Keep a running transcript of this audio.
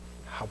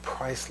how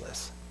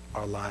priceless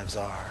our lives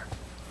are.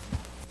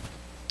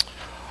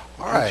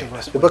 All right,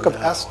 the book of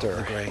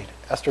Esther.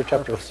 Esther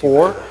chapter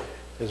 4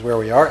 is where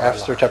we are.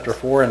 Esther chapter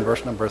 4 and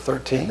verse number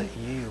 13. That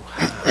you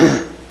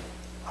have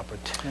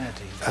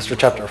opportunities. Esther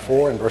chapter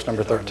 4 and verse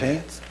number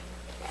 13.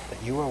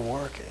 That you are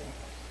working.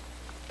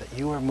 That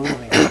you are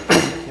moving in a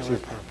particular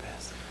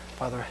purpose.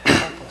 Father,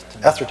 help us to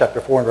know. Esther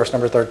chapter 4 and verse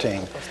number 13.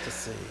 Help us to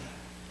see.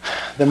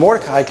 Then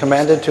Mordecai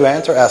commanded to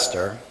answer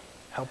Esther,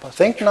 Help us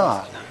think to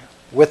not trust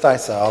you. with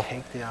thyself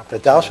Take the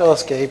that thou shalt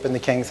opportunity. escape in the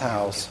king's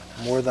house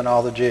more than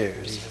all the In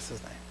Jews.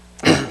 Jesus' name.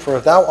 For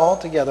if thou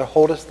altogether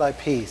holdest thy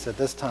peace at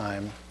this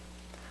time,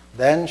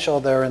 then shall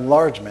their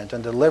enlargement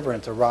and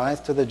deliverance arise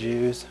to the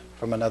Jews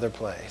from another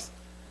place.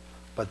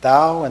 But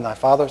thou and thy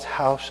father's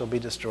house shall be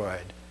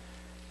destroyed.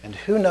 And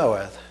who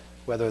knoweth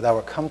whether thou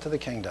art come to the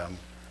kingdom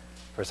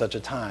for such a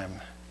time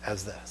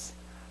as this?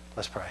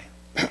 Let's pray.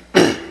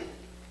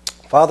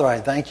 Father, I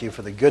thank you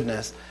for the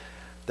goodness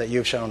that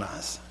you've shown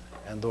us.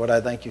 And Lord,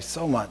 I thank you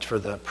so much for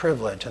the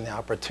privilege and the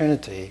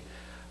opportunity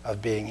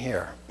of being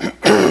here.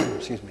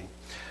 Excuse me.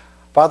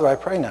 Father, I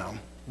pray now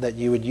that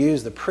you would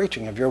use the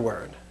preaching of your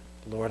word.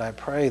 Lord, I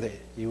pray that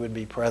you would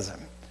be present.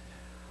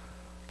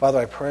 Father,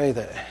 I pray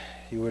that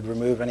you would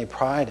remove any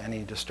pride,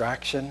 any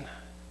distraction,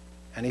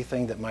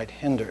 anything that might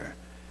hinder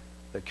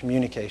the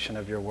communication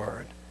of your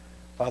word.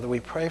 Father, we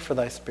pray for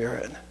thy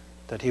Spirit,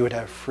 that he would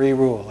have free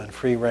rule and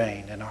free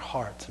reign in our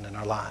hearts and in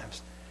our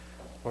lives.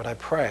 Lord, I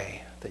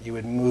pray that you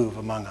would move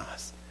among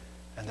us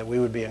and that we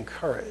would be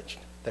encouraged,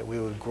 that we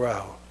would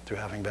grow through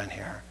having been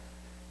here.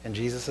 In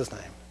Jesus'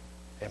 name,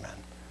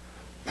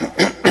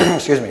 amen.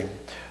 Excuse me.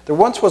 There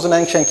once was an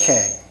ancient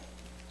king.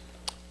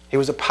 He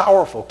was a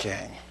powerful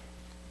king.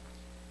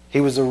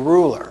 He was a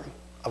ruler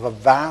of a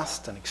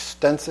vast and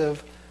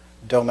extensive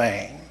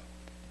domain.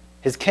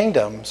 His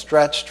kingdom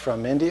stretched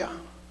from India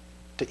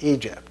to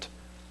Egypt,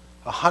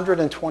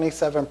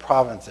 127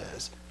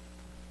 provinces,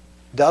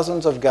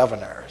 dozens of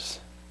governors.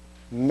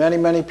 Many,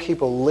 many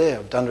people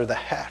lived under the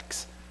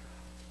hex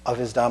of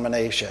his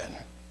domination.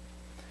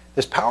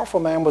 This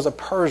powerful man was a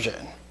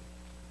Persian.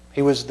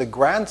 He was the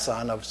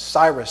grandson of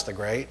Cyrus the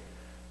Great,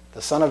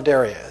 the son of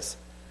Darius.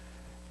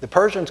 The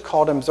Persians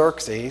called him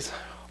Xerxes.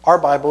 Our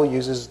Bible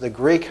uses the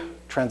Greek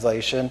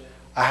translation,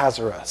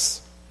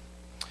 Ahasuerus.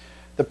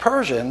 The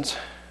Persians,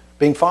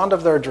 being fond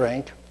of their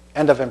drink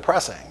and of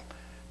impressing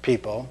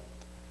people,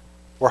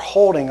 were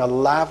holding a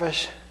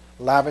lavish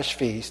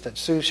feast at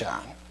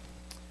Shushan.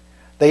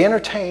 They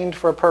entertained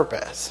for a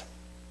purpose.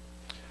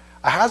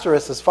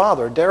 Ahasuerus'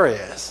 father,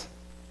 Darius,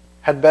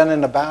 had been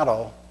in a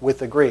battle with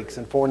the Greeks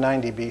in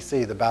 490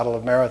 BC, the Battle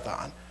of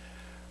Marathon,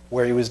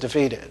 where he was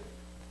defeated.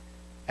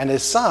 And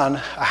his son,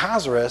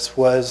 Ahasuerus,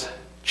 was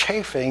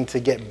chafing to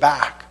get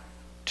back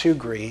to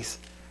Greece,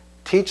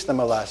 teach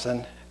them a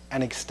lesson,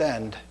 and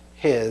extend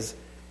his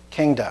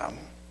kingdom.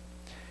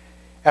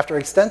 After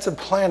extensive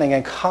planning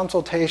and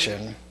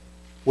consultation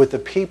with the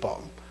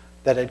people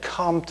that had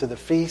come to the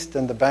feast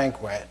and the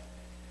banquet,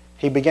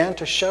 he began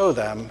to show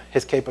them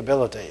his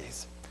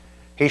capabilities.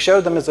 He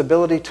showed them his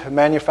ability to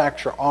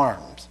manufacture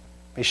arms.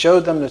 He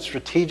showed them the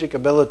strategic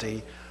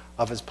ability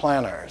of his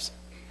planners.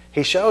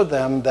 He showed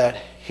them that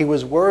he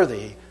was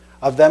worthy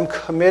of them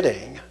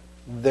committing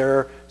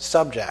their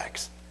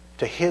subjects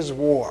to his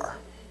war,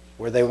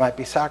 where they might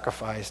be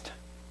sacrificed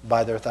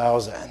by their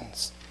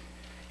thousands.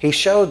 He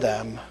showed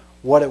them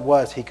what it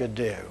was he could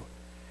do.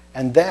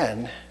 And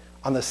then,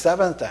 on the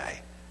seventh day,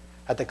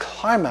 at the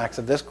climax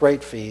of this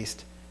great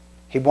feast,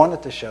 he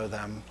wanted to show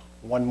them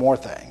one more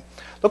thing.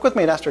 Look with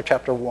me at Esther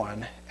chapter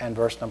 1 and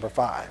verse number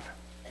 5.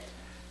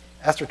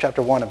 Esther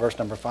chapter 1 and verse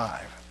number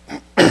 5.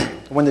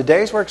 When the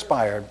days were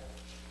expired,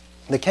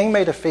 the king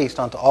made a feast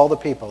unto all the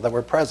people that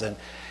were present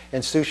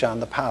in Shushan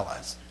the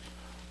palace,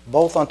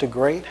 both unto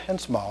great and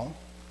small,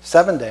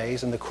 7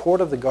 days in the court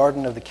of the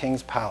garden of the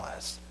king's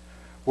palace,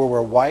 where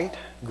were white,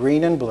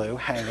 green, and blue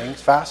hangings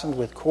fastened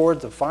with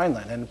cords of fine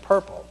linen and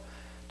purple,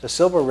 to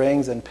silver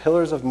rings and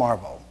pillars of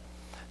marble.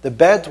 The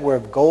beds were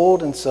of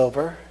gold and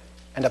silver,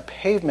 and a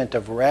pavement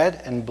of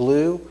red and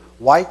blue,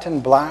 white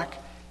and black,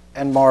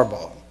 and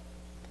marble.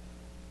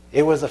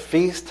 It was a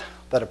feast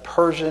that a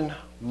Persian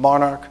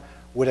monarch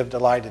would have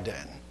delighted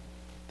in.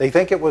 They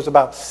think it was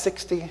about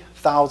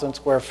 60,000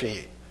 square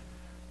feet.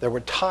 There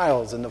were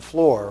tiles in the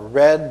floor,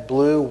 red,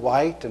 blue,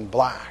 white, and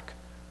black,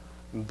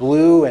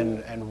 blue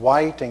and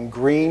white and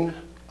green,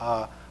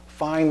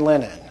 fine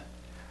linen,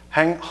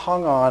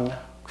 hung on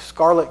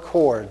scarlet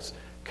cords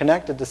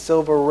connected to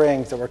silver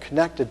rings that were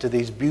connected to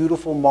these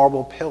beautiful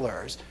marble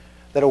pillars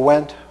that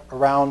went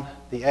around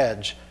the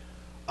edge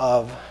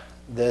of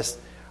this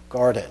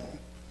garden.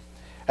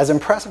 As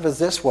impressive as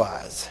this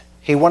was,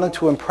 he wanted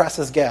to impress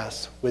his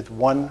guests with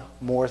one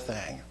more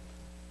thing: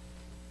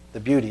 the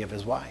beauty of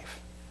his wife.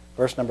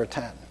 Verse number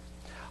 10.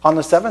 On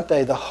the seventh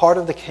day, the heart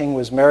of the king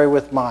was merry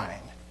with wine.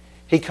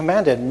 He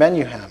commanded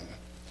Menuhem,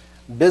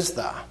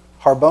 Biztha,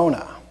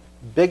 Harbona,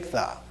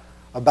 Bigtha,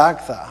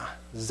 Abagtha,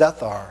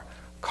 Zethar,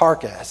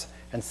 Carcass,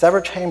 and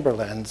several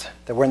chamberlains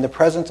that were in the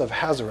presence of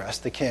Ahasuerus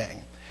the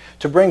king,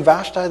 to bring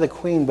Vashti the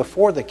queen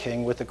before the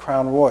king with the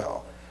crown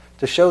royal,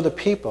 to show the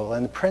people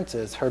and the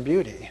princes her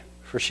beauty,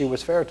 for she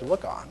was fair to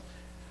look on.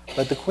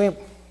 But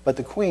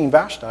the queen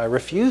Vashti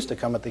refused to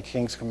come at the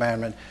king's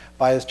commandment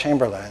by his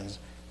chamberlains.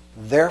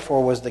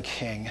 Therefore was the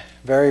king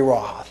very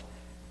wroth,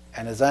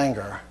 and his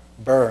anger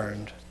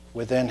burned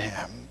within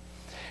him.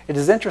 It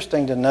is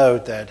interesting to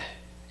note that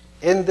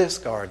in this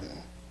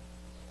garden,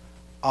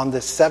 on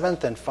this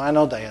seventh and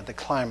final day at the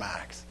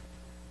climax,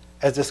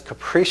 as this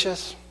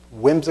capricious,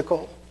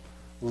 whimsical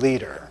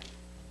leader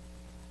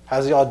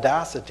has the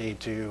audacity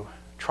to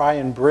try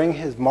and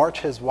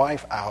march his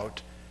wife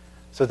out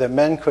so that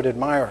men could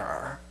admire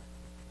her,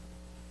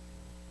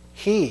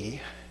 he,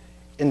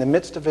 in the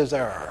midst of his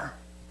error,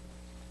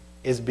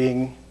 is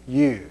being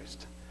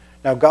used.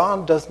 Now,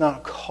 God does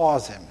not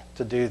cause him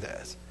to do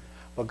this,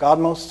 but God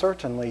most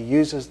certainly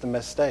uses the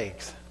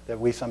mistakes that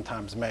we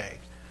sometimes make.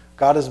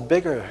 God is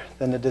bigger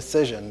than the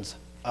decisions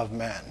of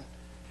men.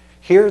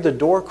 Here, the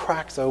door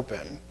cracks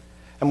open,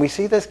 and we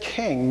see this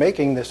king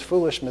making this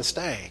foolish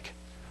mistake,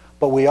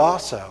 but we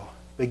also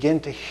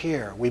begin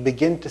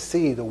to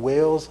see the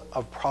wheels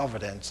of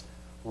providence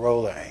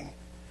rolling.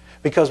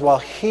 Because while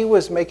he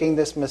was making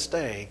this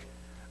mistake,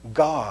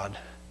 God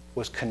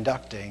was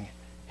conducting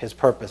his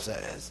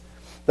purposes.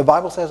 The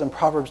Bible says in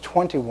Proverbs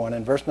 21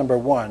 and verse number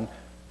 1,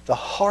 the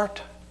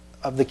heart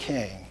of the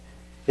king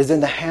is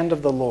in the hand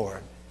of the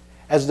Lord.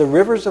 As the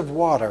rivers of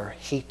water,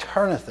 he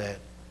turneth it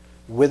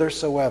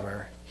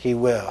whithersoever he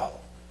will.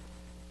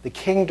 The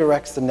king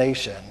directs the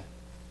nation,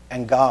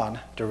 and God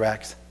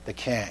directs the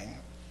king.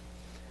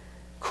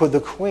 The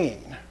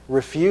queen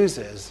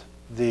refuses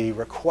the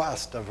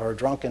request of her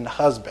drunken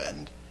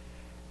husband,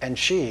 and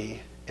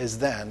she is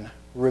then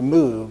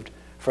removed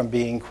from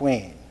being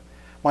queen.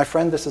 My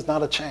friend, this is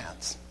not a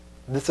chance.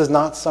 This is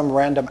not some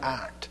random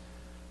act.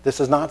 This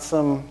is not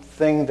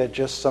something that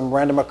just some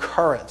random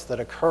occurrence that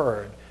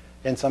occurred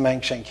in some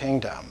ancient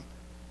kingdom.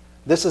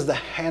 This is the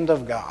hand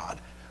of God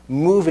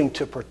moving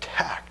to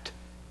protect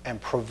and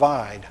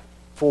provide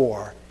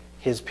for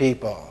his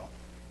people.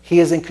 He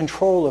is in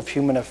control of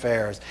human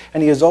affairs,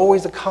 and he is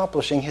always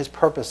accomplishing his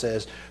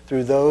purposes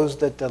through those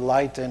that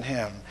delight in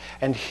him.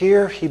 And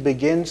here he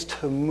begins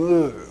to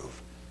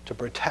move to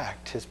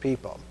protect his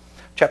people.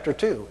 Chapter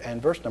 2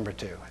 and verse number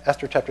 2.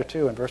 Esther chapter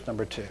 2 and verse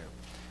number 2.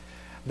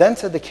 Then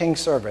said the king's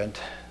servant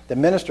that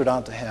ministered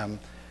unto him,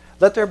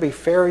 let there be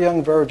fair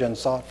young virgins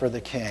sought for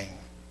the king,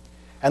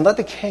 and let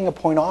the king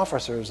appoint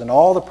officers in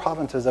all the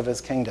provinces of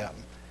his kingdom,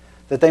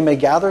 that they may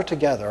gather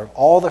together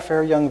all the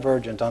fair young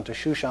virgins unto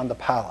Shushan the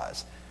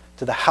palace,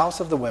 to the house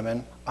of the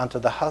women, unto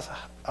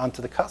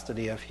the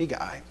custody of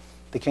Hegai,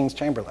 the king's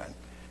chamberlain,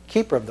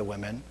 keeper of the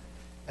women,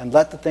 and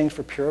let the things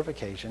for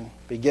purification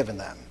be given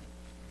them.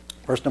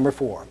 Verse number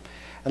 4.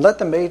 And let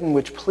the maiden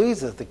which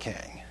pleaseth the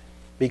king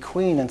be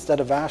queen instead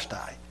of Vashti.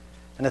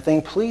 And the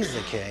thing pleased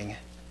the king,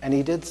 and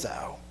he did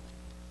so.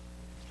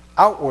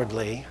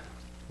 Outwardly,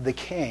 the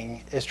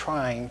king is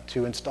trying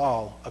to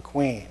install a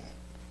queen,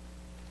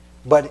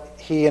 but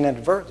he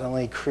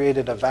inadvertently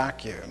created a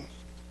vacuum.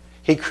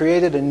 He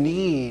created a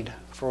need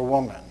for a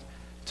woman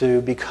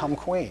to become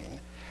queen.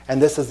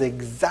 And this is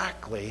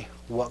exactly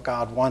what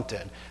God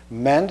wanted.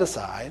 Men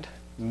decide,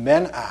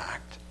 men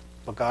act,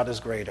 but God is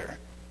greater.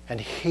 And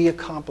he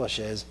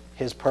accomplishes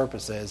his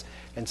purposes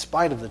in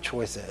spite of the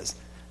choices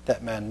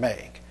that men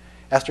make.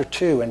 Esther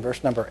 2 and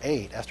verse number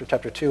 8. Esther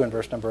chapter 2 and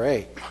verse number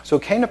 8. So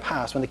it came to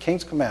pass when the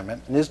king's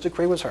commandment and his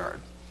decree was heard,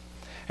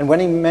 and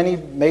when many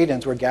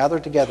maidens were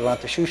gathered together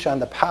unto Shushan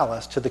the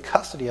palace to the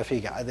custody of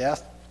Hegai,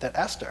 that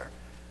Esther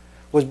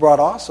was brought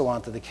also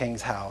unto the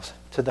king's house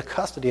to the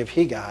custody of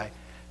Hegai,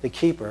 the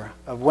keeper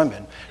of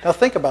women. Now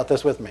think about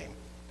this with me.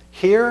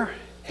 Here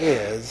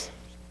is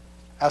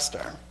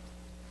Esther,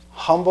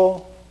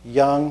 humble,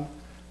 young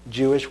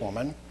Jewish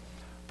woman,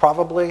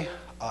 probably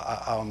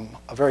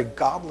a very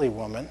godly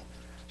woman.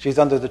 She's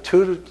under the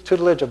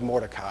tutelage of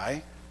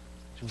Mordecai,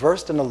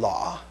 versed in the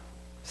law,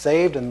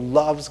 saved and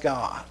loves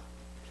God.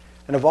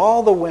 And of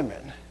all the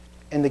women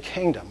in the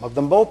kingdom, of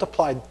the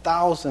multiplied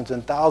thousands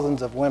and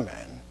thousands of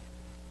women,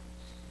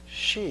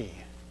 she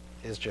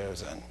is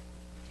chosen.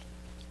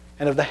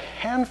 And of the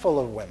handful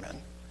of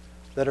women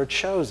that are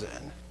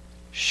chosen,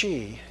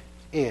 she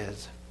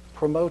is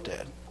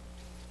promoted.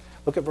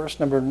 Look at verse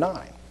number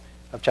 9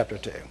 of chapter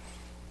 2.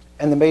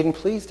 And the maiden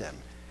pleased him,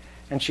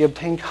 and she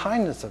obtained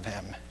kindness of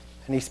him.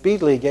 And he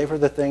speedily gave her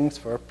the things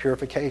for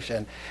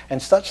purification,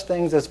 and such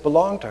things as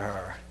belonged to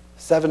her,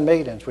 7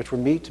 maidens which were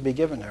meet to be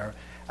given her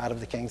out of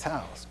the king's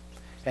house.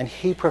 And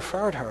he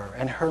preferred her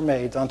and her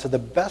maids unto the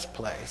best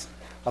place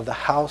of the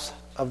house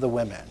of the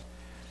women.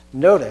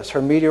 Notice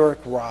her meteoric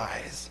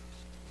rise.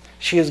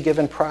 She is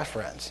given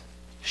preference.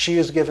 She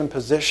is given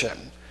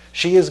position.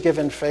 She is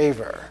given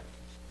favor.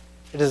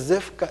 It is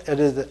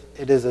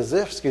as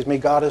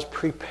if God is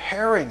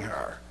preparing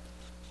her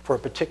for a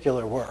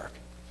particular work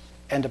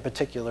and a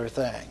particular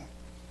thing.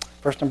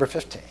 Verse number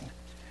 15.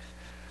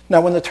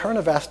 Now when the turn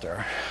of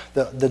Esther,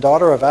 the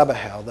daughter of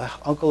Abihail, the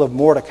uncle of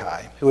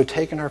Mordecai, who had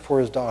taken her for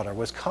his daughter,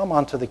 was come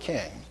unto the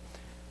king,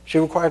 she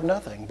required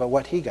nothing but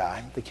what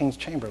Hegai, the king's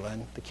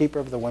chamberlain, the keeper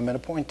of the women,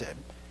 appointed.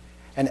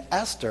 And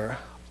Esther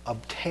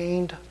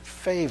obtained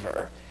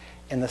favor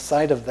in the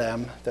sight of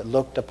them that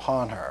looked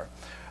upon her.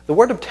 The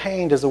word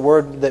obtained is a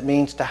word that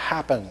means to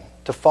happen,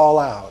 to fall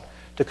out,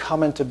 to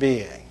come into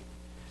being.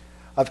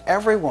 Of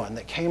everyone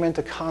that came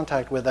into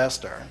contact with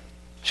Esther,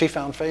 she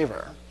found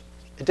favor.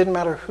 It didn't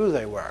matter who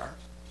they were.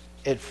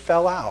 It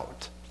fell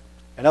out.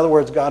 In other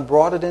words, God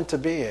brought it into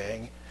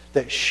being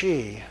that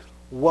she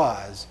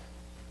was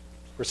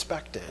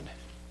respected,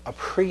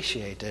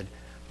 appreciated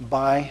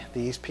by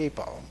these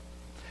people.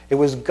 It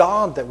was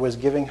God that was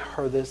giving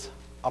her this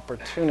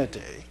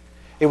opportunity.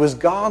 It was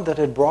God that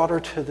had brought her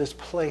to this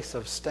place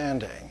of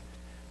standing,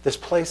 this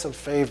place of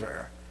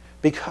favor,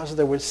 because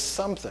there was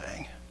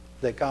something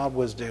that God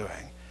was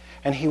doing.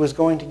 And he was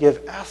going to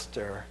give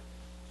Esther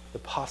the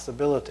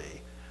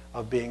possibility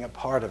of being a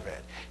part of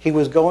it. He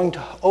was going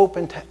to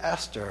open to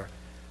Esther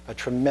a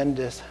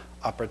tremendous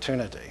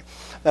opportunity.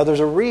 Now, there's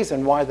a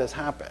reason why this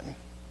happened.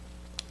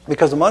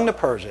 Because among the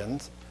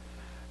Persians,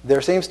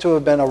 there seems to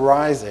have been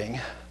arising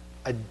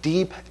a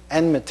deep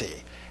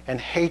enmity and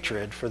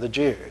hatred for the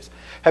Jews.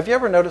 Have you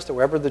ever noticed that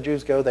wherever the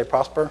Jews go, they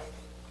prosper?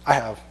 I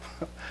have.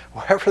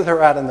 Wherever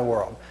they're at in the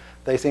world,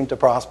 they seem to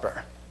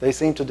prosper. They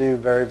seem to do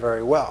very,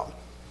 very well.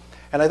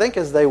 And I think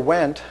as they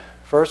went,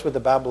 first with the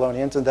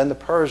Babylonians and then the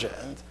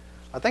Persians,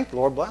 I think the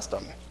Lord blessed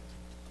them.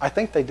 I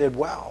think they did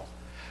well.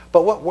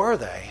 But what were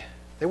they?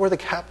 They were the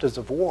captives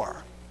of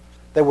war.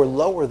 They were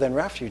lower than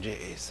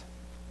refugees.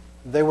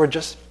 They were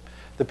just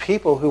the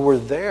people who were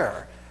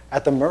there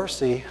at the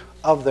mercy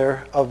of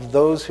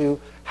those who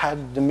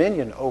had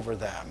dominion over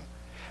them.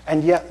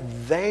 And yet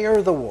they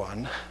are the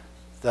ones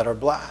that are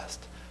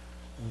blessed.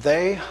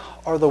 They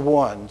are the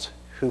ones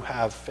who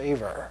have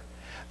favor.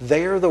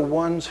 They are the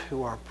ones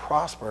who are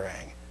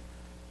prospering.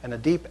 And a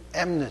deep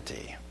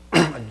enmity,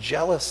 a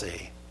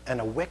jealousy,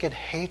 and a wicked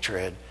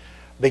hatred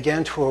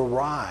began to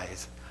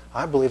arise,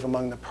 I believe,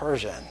 among the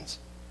Persians.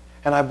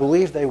 And I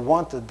believe they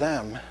wanted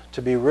them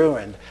to be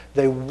ruined.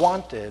 They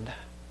wanted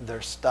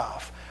their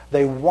stuff.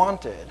 They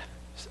wanted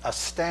a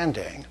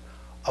standing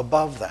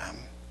above them.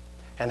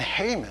 And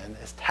Haman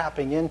is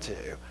tapping into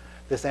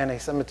this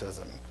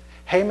anti-Semitism.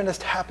 Haman is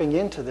tapping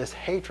into this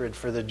hatred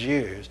for the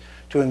Jews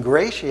to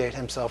ingratiate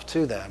himself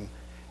to them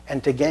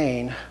and to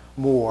gain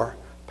more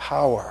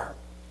power.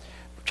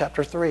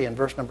 Chapter 3 and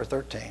verse number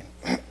 13.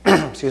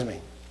 Excuse me.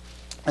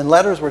 And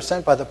letters were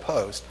sent by the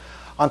post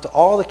unto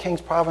all the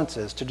king's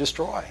provinces to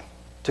destroy,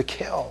 to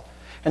kill,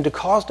 and to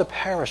cause to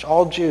perish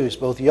all Jews,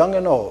 both young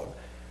and old,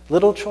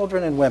 little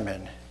children and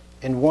women,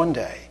 in one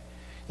day,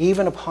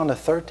 even upon the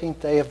 13th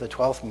day of the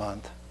 12th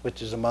month,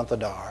 which is a month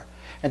Adar,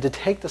 and to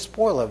take the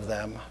spoil of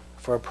them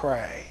for a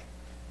prey.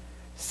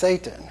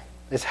 Satan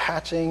is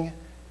hatching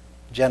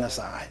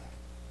genocide.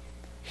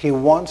 He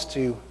wants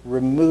to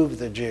remove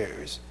the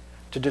Jews,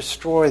 to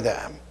destroy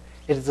them.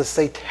 It is a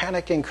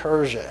satanic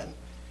incursion.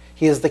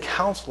 He is the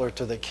counselor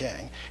to the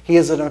king. He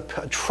is in a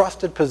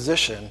trusted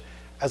position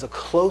as a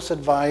close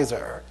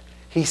advisor.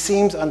 He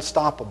seems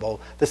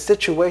unstoppable. The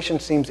situation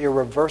seems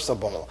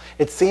irreversible.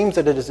 It seems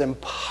that it is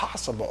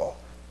impossible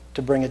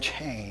to bring a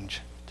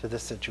change to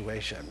this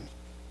situation.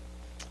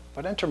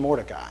 But enter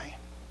Mordecai,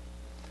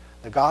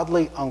 the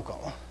godly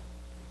uncle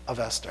of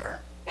Esther.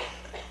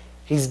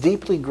 He's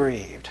deeply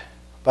grieved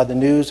by the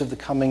news of the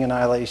coming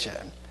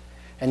annihilation.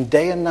 And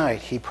day and night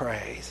he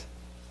prays.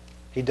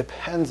 He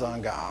depends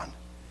on God.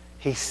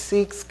 He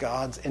seeks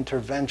God's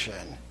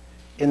intervention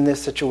in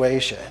this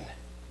situation.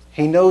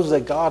 He knows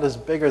that God is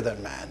bigger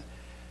than men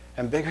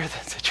and bigger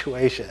than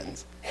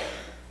situations.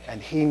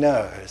 And he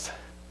knows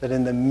that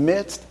in the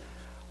midst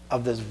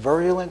of this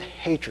virulent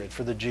hatred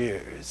for the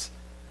Jews,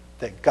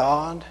 that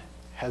God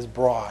has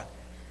brought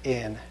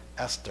in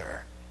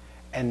Esther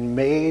and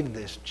made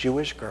this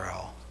Jewish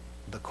girl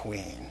the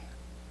queen.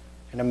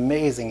 An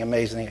amazing,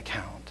 amazing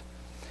account.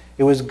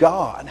 It was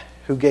God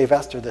who gave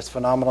Esther this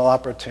phenomenal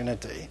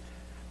opportunity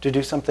to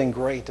do something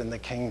great in the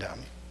kingdom.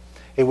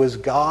 It was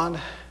God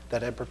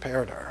that had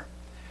prepared her.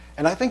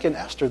 And I think in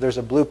Esther there's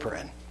a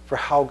blueprint for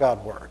how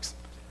God works.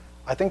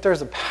 I think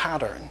there's a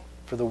pattern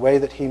for the way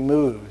that he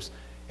moves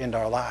in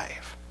our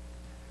life.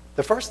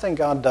 The first thing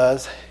God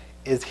does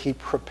is he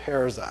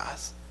prepares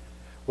us.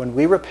 When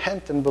we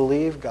repent and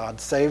believe, God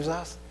saves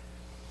us.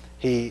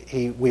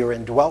 We are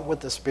indwelt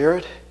with the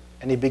Spirit,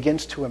 and he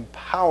begins to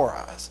empower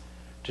us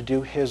to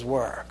do his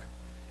work.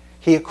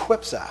 He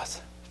equips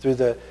us through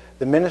the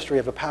ministry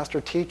of a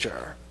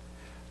pastor-teacher,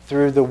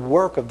 through the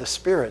work of the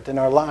Spirit in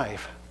our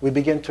life. We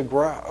begin to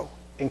grow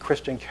in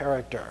Christian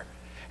character,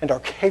 and our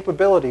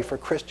capability for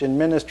Christian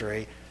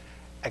ministry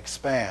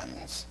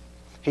expands.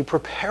 He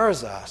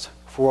prepares us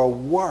for a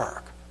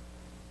work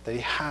that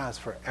he has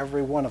for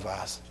every one of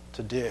us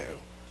to do.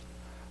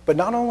 But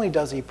not only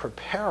does he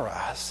prepare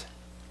us,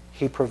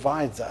 he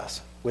provides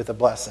us with a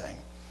blessing.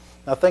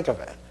 Now think of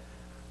it.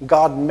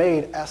 God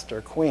made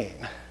Esther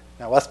queen.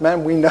 Now us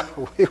men, we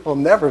know we will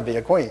never be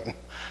a queen.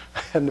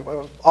 And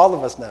all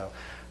of us know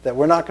that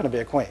we're not going to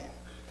be a queen.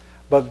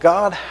 But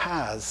God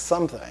has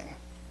something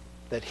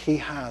that he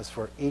has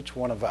for each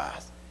one of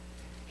us.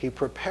 He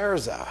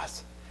prepares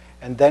us,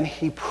 and then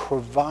he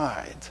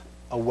provides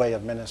a way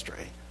of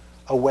ministry,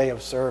 a way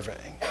of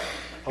serving,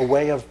 a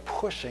way of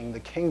pushing the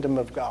kingdom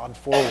of God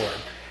forward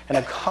and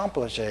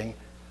accomplishing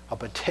a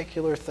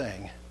particular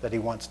thing that he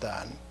wants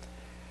done.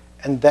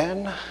 And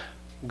then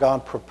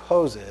God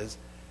proposes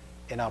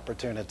an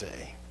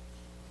opportunity.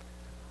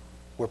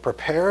 We're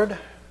prepared,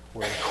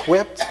 we're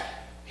equipped,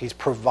 he's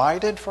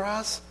provided for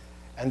us,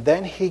 and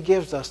then he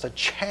gives us a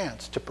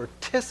chance to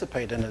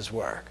participate in his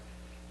work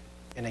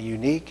in a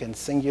unique and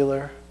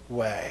singular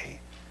way.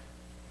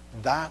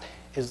 That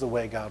is the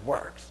way God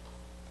works.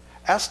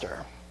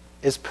 Esther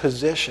is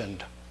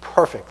positioned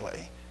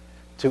perfectly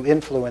to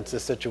influence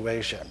this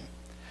situation.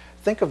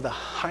 Think of the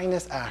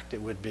heinous act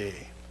it would be.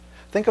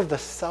 Think of the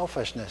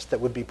selfishness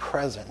that would be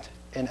present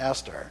in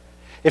Esther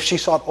if she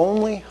sought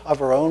only of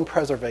her own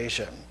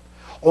preservation,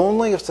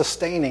 only of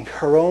sustaining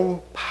her own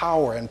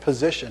power and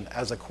position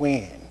as a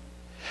queen,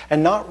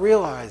 and not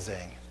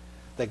realizing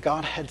that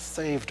God had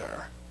saved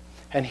her,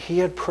 and he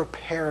had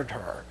prepared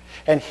her,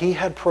 and he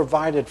had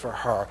provided for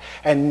her,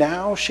 and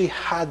now she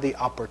had the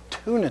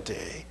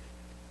opportunity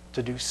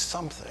to do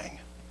something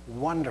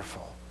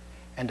wonderful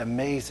and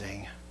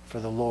amazing for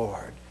the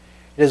Lord.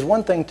 It is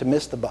one thing to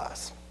miss the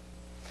bus.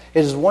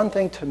 It is one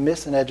thing to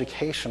miss an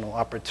educational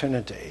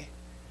opportunity.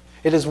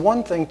 It is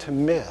one thing to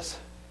miss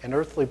an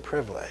earthly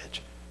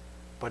privilege,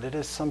 but it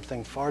is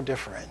something far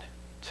different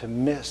to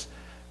miss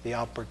the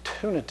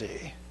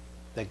opportunity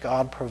that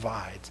God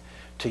provides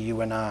to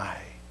you and I.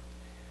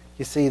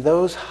 You see,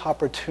 those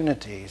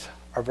opportunities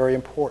are very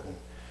important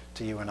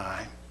to you and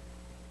I.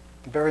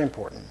 Very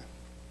important.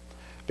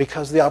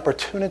 Because the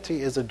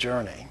opportunity is a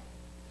journey.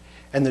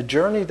 And the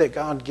journey that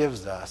God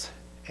gives us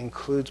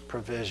includes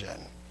provision.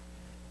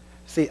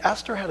 See,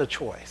 Esther had a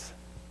choice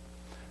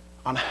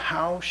on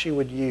how she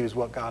would use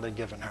what God had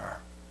given her.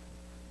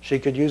 She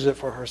could use it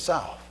for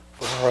herself,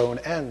 for her own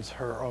ends,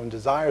 her own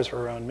desires,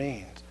 her own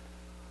means.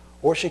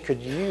 Or she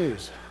could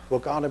use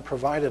what God had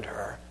provided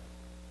her.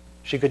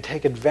 She could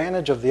take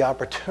advantage of the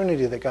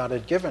opportunity that God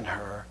had given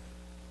her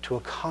to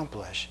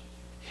accomplish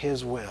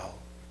his will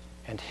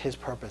and his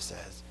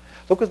purposes.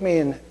 Look with me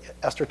in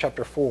Esther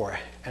chapter 4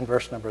 and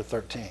verse number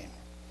 13.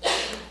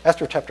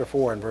 Esther chapter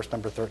 4 and verse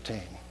number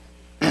 13.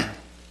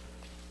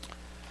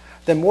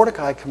 Then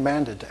Mordecai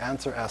commanded to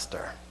answer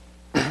Esther,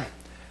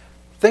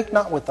 think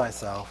not with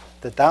thyself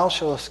that thou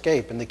shalt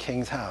escape in the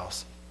king's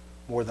house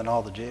more than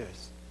all the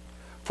Jews.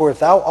 For if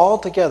thou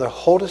altogether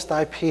holdest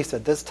thy peace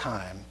at this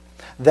time,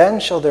 then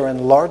shall their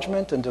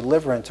enlargement and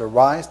deliverance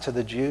arise to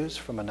the Jews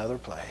from another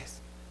place.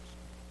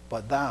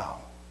 But thou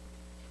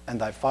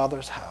and thy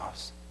father's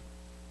house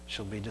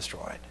shall be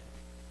destroyed.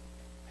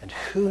 And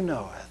who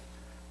knoweth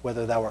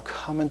whether thou art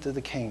come into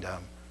the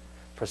kingdom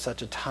for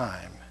such a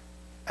time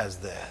as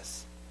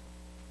this?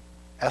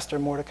 Esther,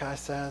 Mordecai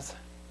says,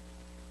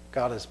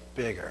 God is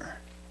bigger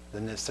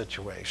than this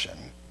situation.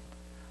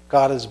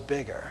 God is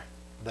bigger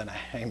than a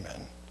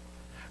Haman.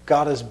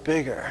 God is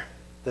bigger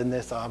than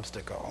this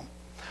obstacle.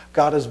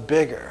 God is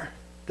bigger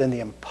than the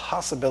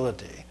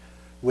impossibility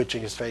which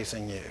is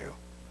facing you.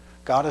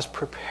 God has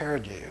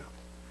prepared you.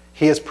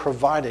 He has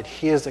provided.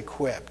 He has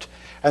equipped.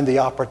 And the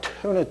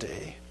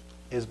opportunity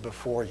is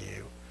before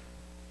you.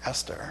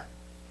 Esther,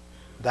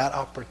 that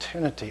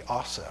opportunity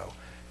also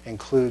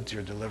includes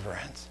your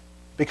deliverance.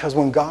 Because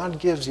when God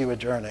gives you a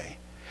journey,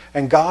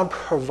 and God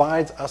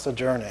provides us a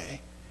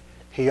journey,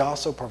 he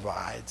also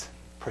provides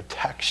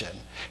protection.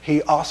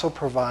 He also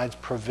provides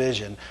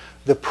provision.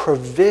 The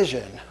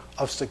provision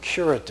of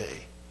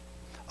security,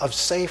 of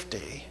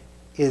safety,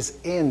 is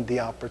in the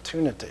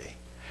opportunity.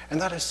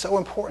 And that is so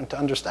important to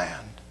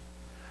understand.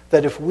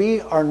 That if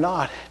we are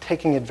not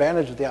taking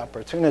advantage of the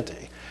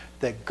opportunity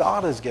that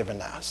God has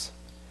given us,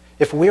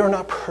 if we are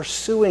not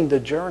pursuing the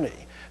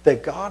journey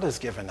that God has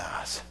given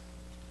us,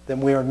 then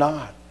we are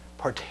not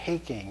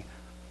partaking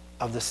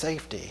of the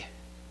safety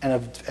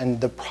and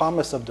the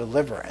promise of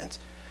deliverance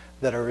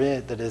that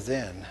is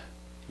in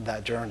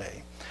that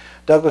journey.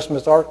 Douglas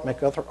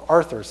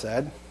MacArthur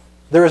said,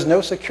 there is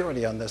no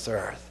security on this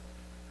earth.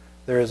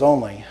 There is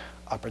only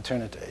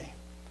opportunity.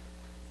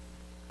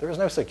 There is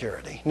no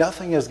security.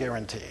 Nothing is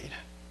guaranteed.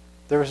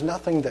 There is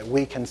nothing that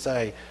we can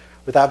say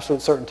with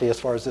absolute certainty as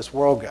far as this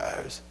world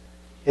goes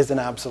is an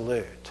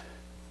absolute.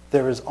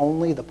 There is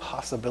only the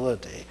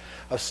possibility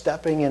of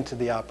stepping into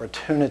the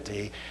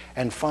opportunity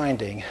and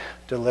finding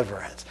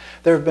deliverance.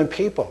 There have been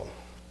people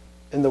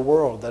in the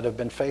world that have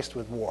been faced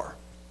with war,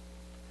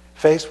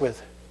 faced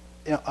with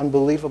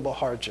unbelievable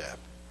hardship.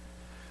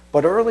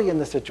 But early in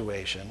the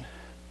situation,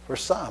 for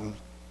some,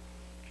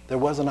 there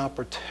was an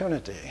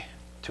opportunity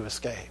to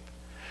escape.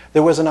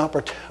 There was an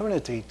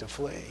opportunity to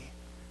flee.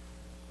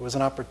 There was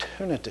an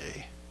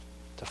opportunity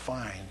to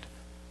find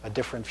a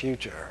different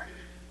future.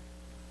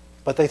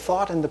 But they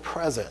thought in the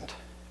present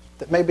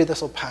that maybe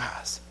this will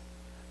pass.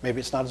 Maybe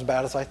it's not as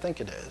bad as I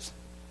think it is.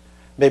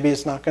 Maybe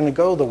it's not going to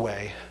go the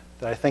way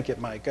that I think it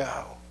might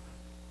go.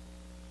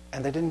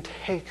 And they didn't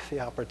take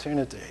the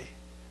opportunity.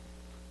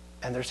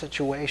 And their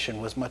situation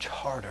was much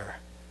harder,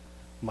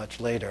 much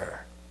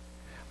later.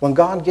 When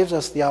God gives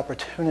us the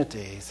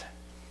opportunities,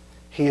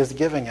 he is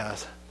giving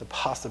us the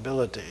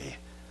possibility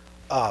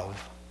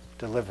of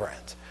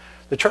deliverance.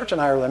 The church in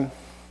Ireland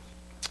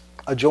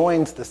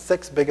adjoins the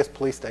 6th biggest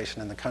police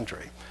station in the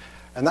country.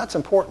 And that's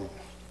important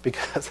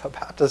because a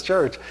Baptist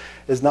church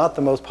is not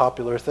the most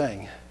popular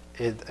thing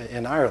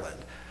in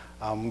Ireland.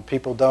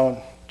 People don't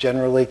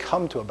generally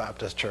come to a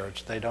Baptist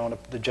church. They don't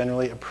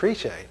generally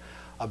appreciate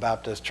a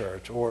Baptist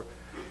church, or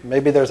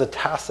maybe there's a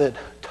tacit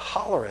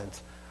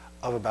tolerance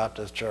of a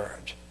Baptist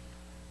church.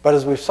 But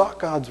as we've sought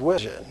God's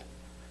vision,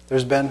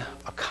 there's been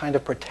a kind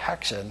of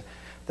protection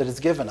that is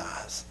given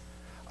us.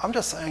 I'm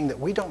just saying that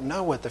we don't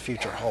know what the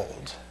future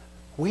holds.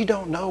 We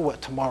don't know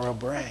what tomorrow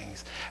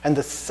brings. And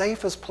the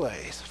safest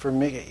place for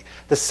me,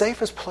 the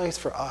safest place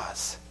for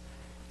us,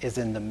 is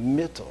in the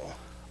middle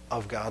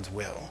of God's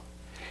will.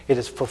 It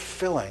is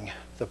fulfilling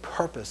the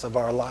purpose of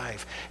our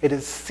life. It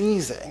is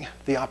seizing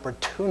the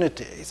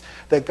opportunities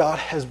that God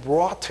has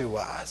brought to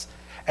us.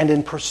 And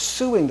in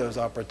pursuing those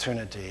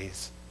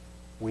opportunities,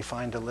 we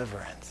find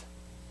deliverance.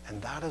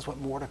 And that is what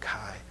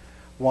Mordecai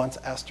wants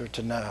Esther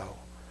to know.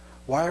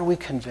 Why are we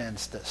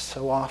convinced that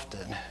so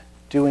often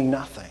doing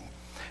nothing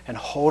and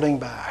holding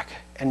back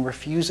and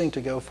refusing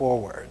to go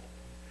forward,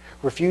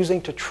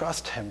 refusing to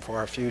trust him for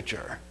our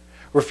future,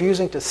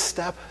 refusing to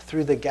step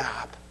through the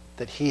gap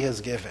that he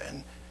has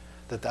given,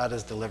 that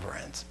is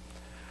deliverance?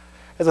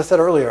 As I said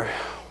earlier,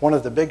 one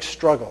of the big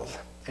struggles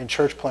in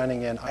church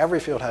planning, in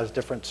every field has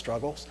different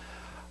struggles,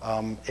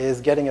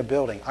 is getting a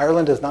building.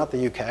 Ireland is not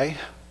the UK.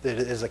 It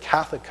is a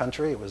Catholic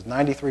country. It was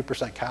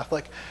 93%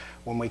 Catholic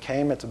when we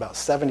came. It's about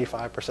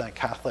 75%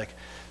 Catholic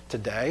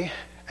today,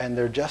 and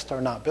there just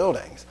are not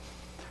buildings.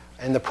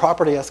 In the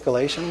property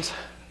escalations,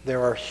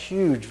 there are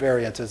huge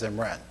variances in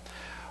rent.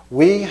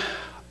 We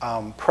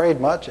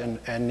prayed much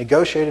and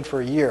negotiated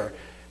for a year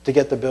to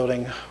get the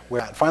building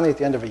where finally at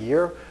the end of a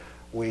year,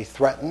 we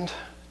threatened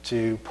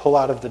to pull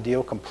out of the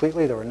deal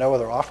completely. There were no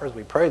other offers.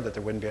 We prayed that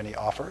there wouldn't be any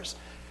offers.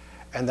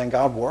 And then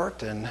God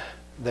worked, and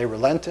they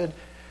relented,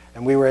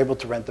 and we were able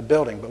to rent the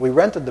building. But we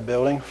rented the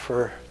building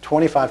for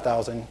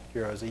 25,000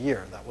 euros a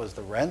year. That was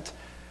the rent.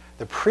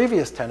 The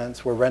previous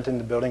tenants were renting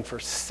the building for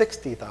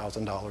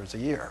 $60,000 a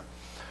year.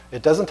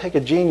 It doesn't take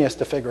a genius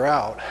to figure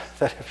out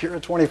that if you're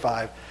at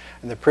 25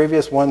 and the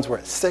previous ones were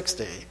at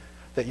 60,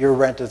 that your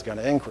rent is going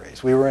to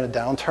increase. We were in a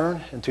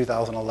downturn in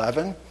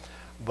 2011,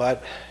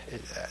 but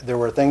there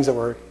were things that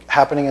were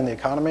happening in the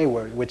economy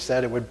which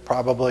said it would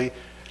probably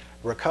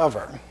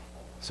recover.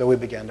 So we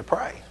began to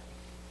pray.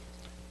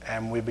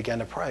 And we began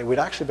to pray. We'd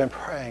actually been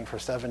praying for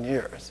 7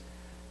 years.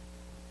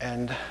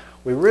 And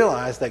we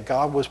realized that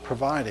God was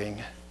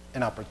providing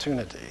an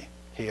opportunity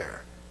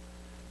here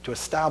to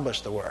establish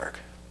the work,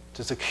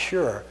 to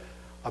secure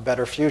a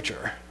better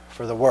future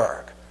for the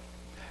work.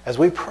 As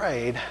we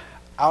prayed,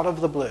 out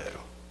of the blue,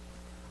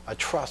 a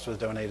trust was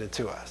donated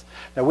to us.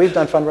 Now, we've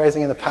done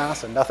fundraising in the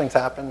past and nothing's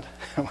happened.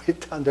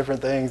 We've done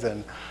different things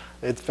and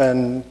it's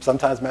been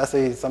sometimes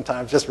messy,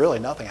 sometimes just really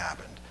nothing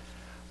happened.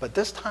 But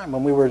this time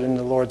when we were in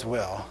the Lord's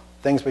will,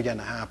 things began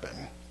to happen.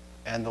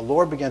 And the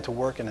Lord began to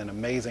work in an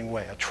amazing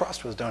way. A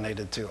trust was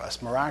donated to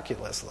us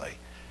miraculously.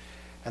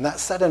 And that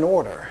set in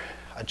order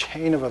a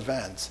chain of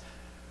events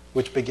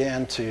which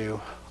began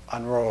to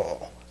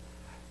unroll.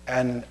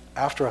 And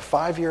after a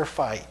 5-year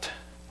fight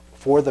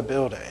for the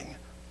building,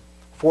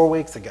 4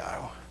 weeks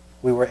ago,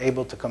 we were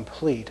able to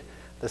complete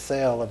the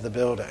sale of the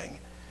building.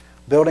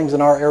 Buildings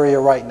in our area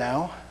right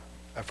now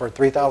for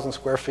 3,000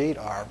 square feet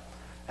are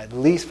at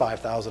least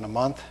 $5,000 a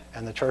month,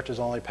 and the church is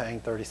only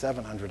paying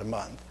 $3,700 a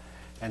month.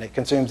 And it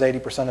consumes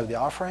 80% of the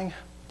offering,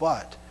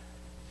 but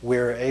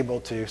we're able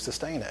to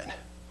sustain it.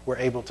 We're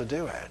able to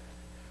do it.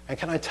 And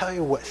can I tell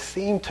you what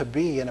seemed to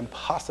be an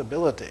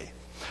impossibility,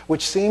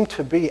 which seemed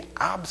to be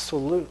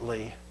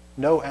absolutely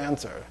no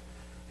answer?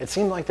 It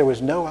seemed like there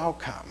was no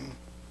outcome.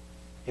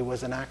 It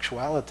was an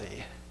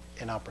actuality,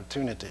 an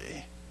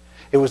opportunity.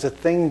 It was a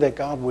thing that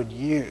God would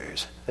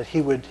use, that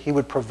he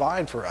would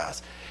provide for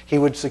us. He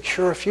would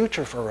secure a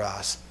future for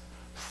us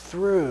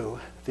through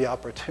the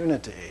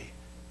opportunity,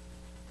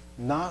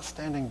 not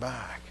standing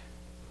back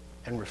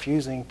and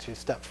refusing to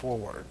step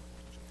forward,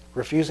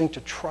 refusing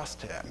to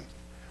trust him,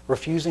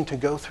 refusing to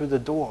go through the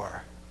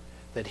door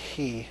that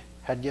he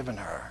had given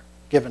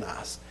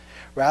us.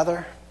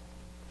 Rather,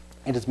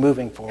 it is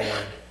moving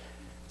forward.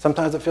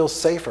 Sometimes it feels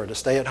safer to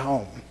stay at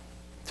home,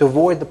 to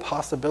avoid the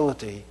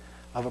possibility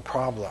of a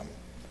problem.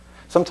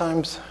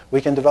 Sometimes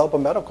we can develop a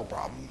medical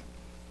problem,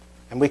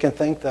 and we can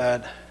think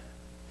that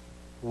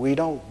we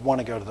don't want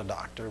to go to the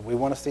doctor. We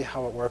want to see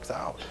how it works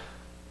out.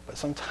 But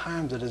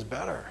sometimes it is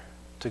better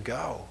to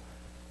go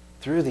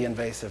through the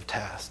invasive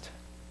test,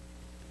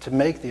 to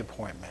make the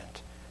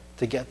appointment,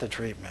 to get the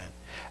treatment.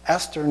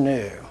 Esther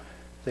knew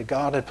that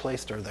God had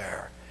placed her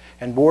there,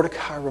 and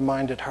Mordecai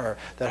reminded her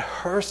that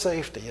her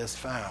safety is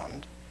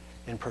found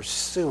in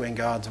pursuing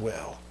God's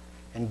will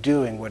and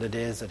doing what it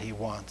is that he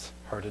wants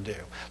her to do.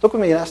 Look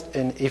with me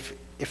in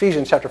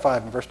Ephesians chapter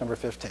 5 and verse number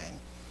 15.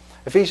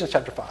 Ephesians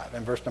chapter 5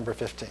 and verse number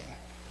 15.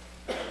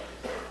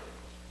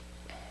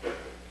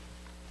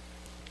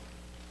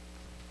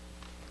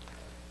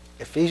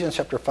 Ephesians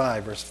chapter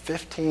 5, verse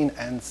 15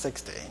 and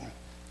 16.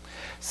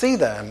 See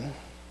then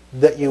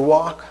that you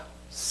walk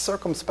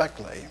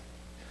circumspectly,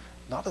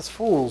 not as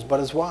fools, but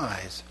as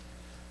wise,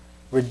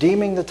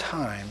 redeeming the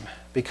time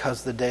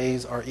because the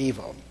days are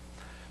evil.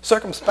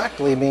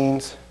 Circumspectly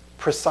means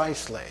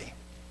precisely,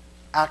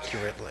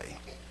 accurately,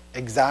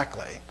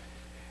 exactly.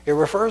 It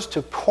refers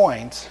to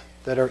points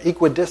that are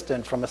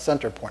equidistant from a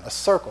center point, a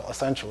circle,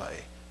 essentially,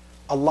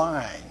 a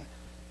line.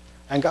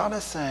 And God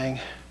is saying,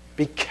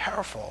 be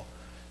careful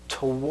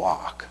to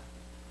walk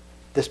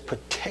this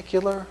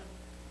particular,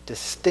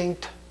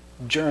 distinct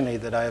journey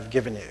that I have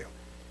given you.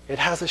 It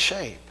has a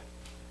shape.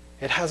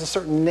 It has a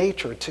certain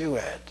nature to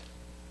it.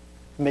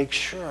 Make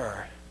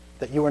sure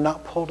that you are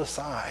not pulled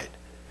aside.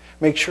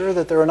 Make sure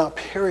that there are not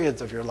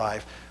periods of your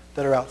life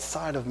that are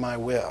outside of my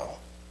will.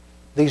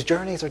 These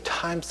journeys are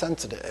time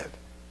sensitive.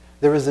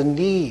 There is a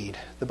need,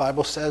 the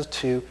Bible says,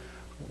 to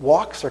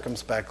walk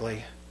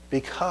circumspectly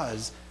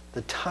because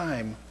the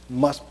time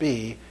must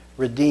be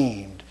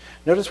redeemed.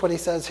 Notice what he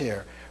says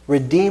here,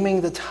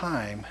 redeeming the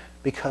time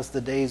because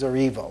the days are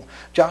evil.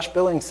 Josh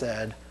Billings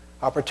said,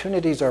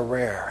 opportunities are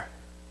rare,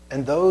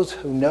 and those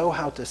who know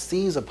how to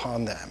seize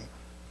upon them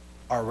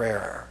are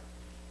rarer.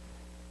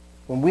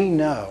 When we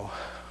know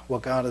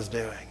what God is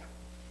doing,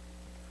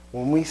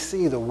 when we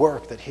see the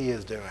work that he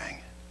is doing,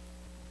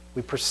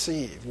 we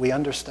perceive, we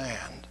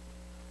understand,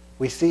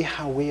 we see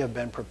how we have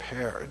been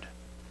prepared,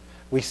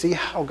 we see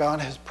how God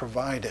has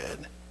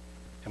provided,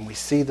 and we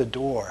see the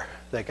door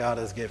that God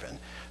has given,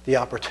 the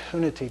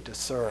opportunity to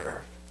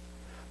serve,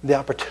 the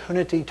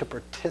opportunity to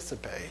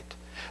participate,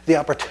 the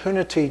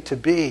opportunity to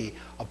be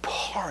a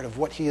part of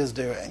what he is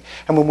doing.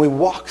 And when we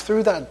walk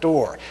through that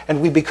door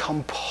and we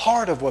become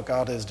part of what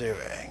God is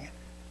doing,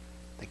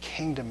 the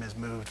kingdom is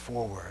moved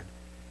forward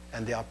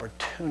and the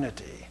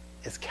opportunity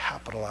is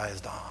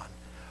capitalized on.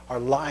 Our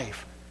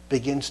life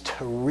begins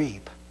to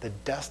reap the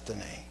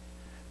destiny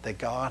that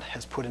God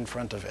has put in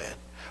front of it.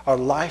 Our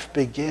life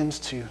begins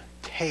to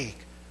take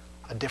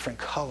a different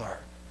color,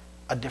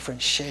 a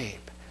different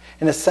shape.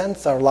 In a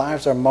sense, our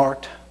lives are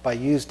marked by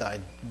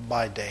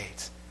use-by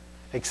dates,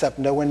 except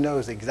no one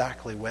knows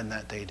exactly when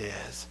that date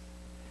is.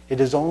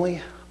 It is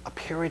only a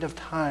period of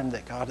time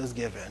that God has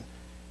given.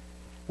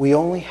 We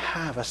only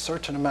have a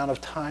certain amount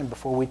of time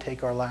before we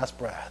take our last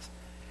breath,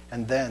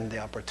 and then the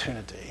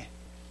opportunity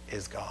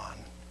is gone.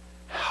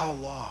 How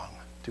long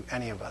do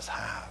any of us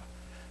have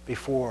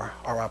before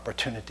our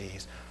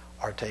opportunities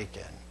are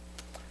taken?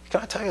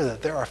 Can I tell you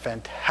that there are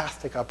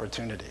fantastic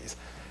opportunities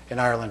in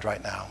Ireland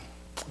right now?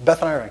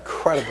 Beth and I are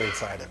incredibly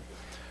excited.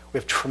 We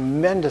have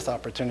tremendous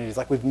opportunities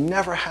like we've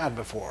never had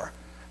before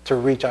to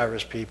reach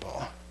Irish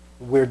people.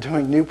 We're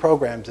doing new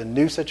programs and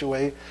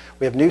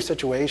we have new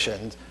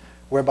situations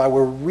whereby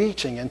we're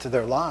reaching into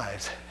their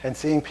lives and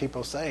seeing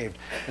people saved.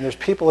 And there's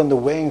people in the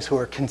wings who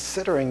are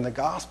considering the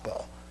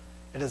gospel.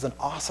 It is an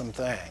awesome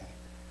thing.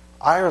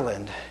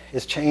 Ireland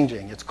is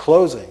changing. It's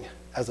closing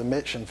as a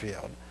mission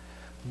field.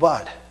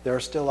 But there are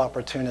still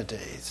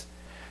opportunities.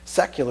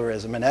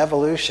 Secularism and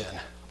evolution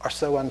are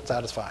so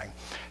unsatisfying.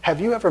 Have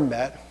you ever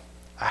met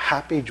a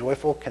happy,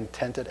 joyful,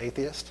 contented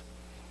atheist?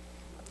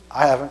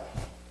 I haven't.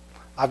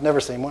 I've never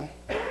seen one.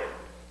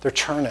 They're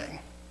churning.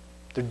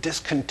 They're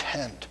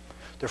discontent.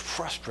 They're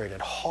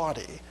frustrated,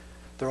 haughty.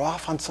 They're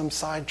off on some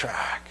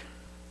sidetrack.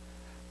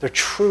 They're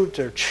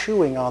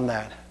chewing on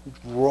that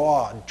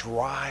raw,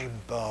 dry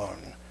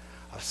bone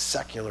of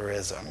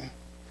secularism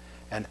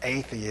and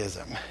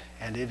atheism,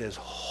 and it is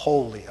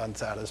wholly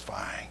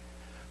unsatisfying.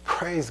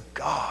 Praise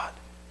God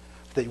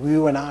that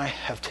you and I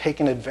have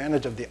taken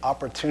advantage of the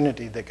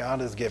opportunity that God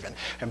has given.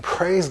 And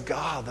praise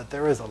God that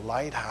there is a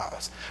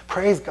lighthouse.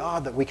 Praise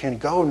God that we can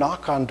go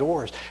knock on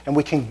doors and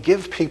we can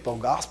give people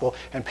gospel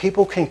and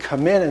people can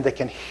come in and they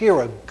can hear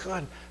a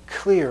good,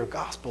 clear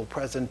gospel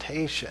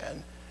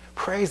presentation.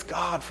 Praise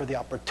God for the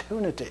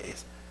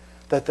opportunities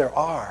that there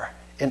are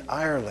in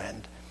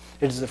Ireland.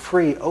 It is a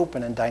free,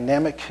 open, and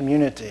dynamic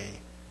community.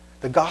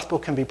 The gospel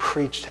can be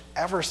preached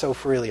ever so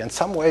freely. In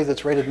some ways,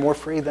 it's rated more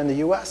free than the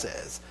U.S.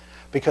 is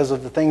because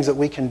of the things that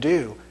we can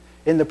do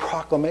in the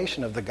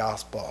proclamation of the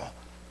gospel.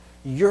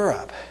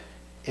 Europe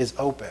is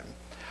open.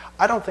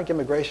 I don't think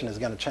immigration is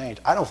going to change.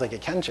 I don't think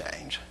it can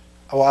change.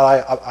 While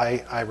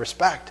I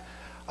respect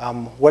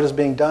what is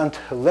being done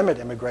to limit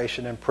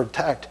immigration and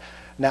protect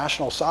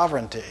national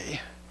sovereignty,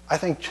 I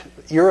think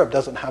Europe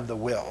doesn't have the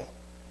will,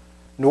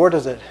 nor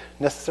does it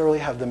necessarily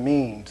have the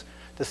means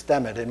to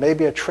stem it. It may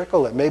be a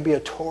trickle, it may be a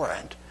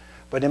torrent,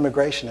 but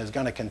immigration is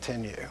going to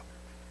continue.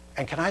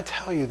 And can I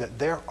tell you that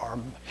there are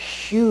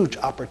huge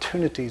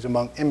opportunities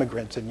among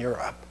immigrants in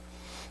Europe?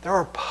 There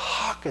are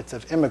pockets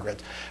of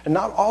immigrants, and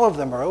not all of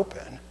them are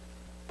open,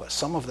 but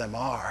some of them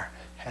are,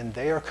 and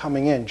they are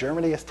coming in.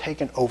 Germany has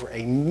taken over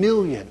 1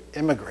 million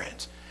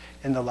immigrants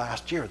in the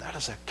last year. That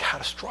is a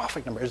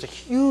catastrophic number. It's a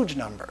huge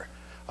number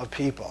of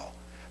people.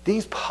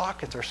 These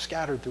pockets are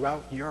scattered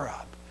throughout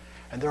Europe,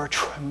 and there are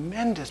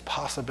tremendous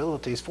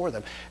possibilities for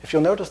them. If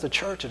you'll notice the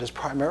church, it is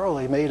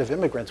primarily made of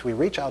immigrants. We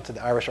reach out to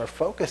the Irish. Our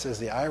focus is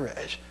the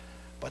Irish,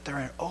 but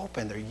they're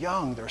open, they're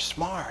young, they're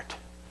smart,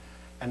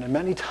 and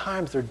many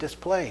times they're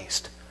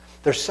displaced.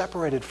 They're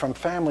separated from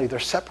family. They're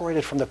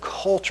separated from the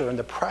culture and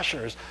the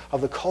pressures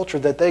of the culture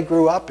that they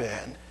grew up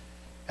in.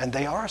 And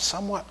they are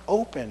somewhat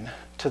open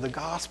to the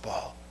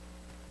gospel.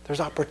 There's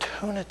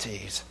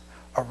opportunities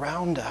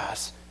around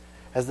us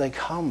as they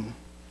come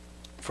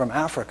from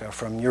Africa,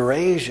 from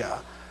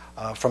Eurasia,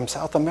 from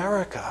South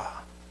America.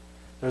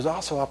 There's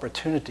also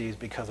opportunities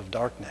because of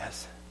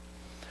darkness.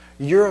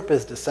 Europe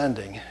is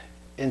descending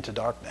into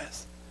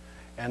darkness.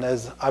 And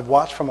as I've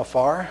watched from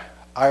afar,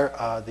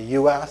 the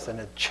U.S. and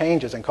it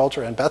changes in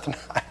culture, and Beth and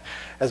I,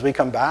 as we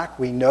come back,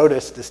 we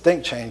notice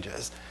distinct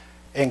changes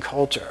in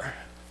culture.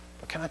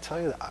 But can I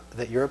tell you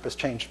that Europe has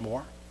changed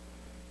more?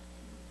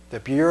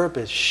 That Europe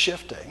is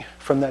shifting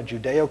from that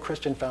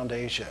Judeo-Christian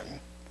foundation,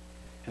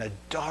 and a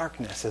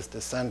darkness is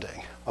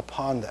descending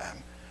upon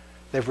them.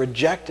 They've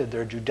rejected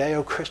their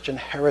Judeo-Christian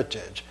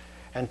heritage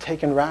and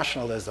taken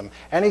rationalism.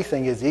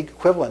 Anything is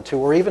equivalent to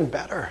or even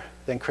better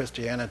than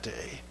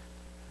Christianity.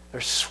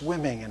 They're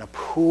swimming in a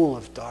pool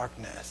of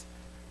darkness,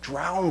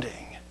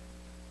 drowning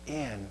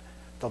in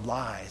the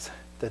lies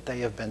that they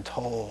have been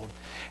told.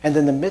 And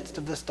in the midst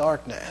of this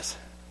darkness,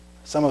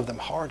 some of them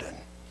harden.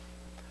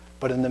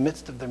 But in the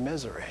midst of their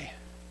misery,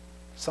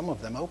 some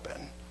of them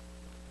open.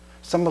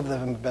 Some of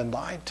them have been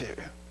lied to.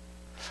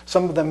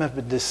 Some of them have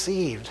been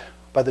deceived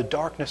by the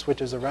darkness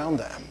which is around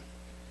them.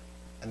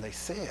 And they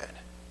see it.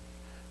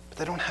 But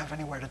they don't have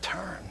anywhere to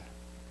turn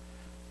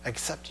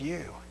except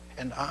you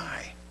and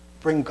I.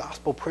 Bring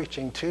gospel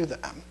preaching to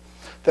them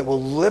that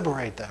will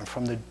liberate them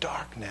from the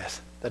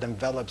darkness that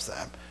envelops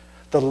them.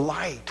 The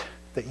light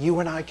that you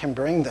and I can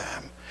bring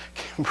them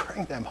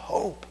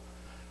hope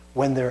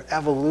when their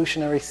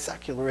evolutionary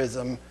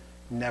secularism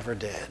never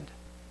did.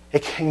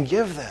 It can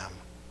give them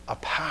a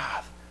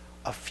path,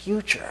 a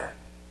future.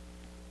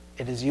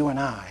 It is you and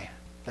I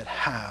that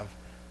have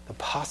the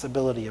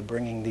possibility of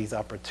bringing these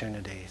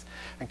opportunities.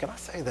 And can I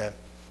say that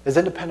as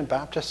independent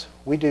Baptists,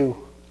 we do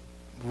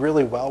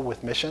really well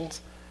with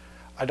missions.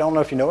 I don't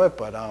know if you know it,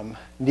 but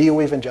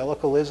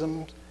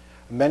neo-evangelicalism,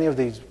 many of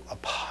these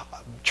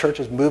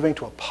churches moving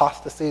to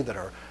apostasy that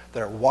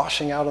are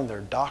washing out on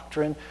their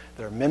doctrine,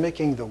 that are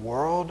mimicking the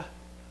world,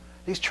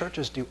 these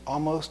churches do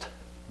almost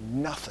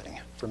nothing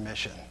for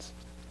missions.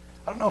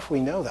 I don't know if we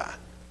know that.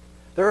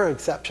 There are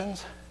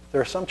exceptions.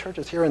 There are some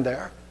churches here and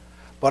there.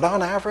 But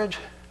on average,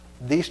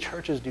 these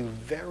churches do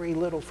very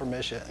little for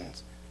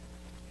missions.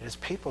 It is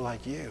people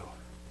like you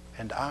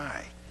and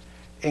I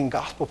in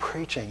gospel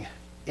preaching,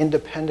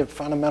 independent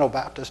fundamental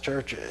Baptist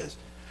churches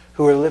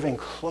who are living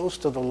close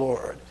to the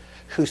Lord,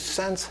 who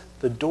sense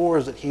the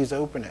doors that he's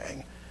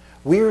opening.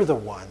 We're the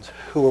ones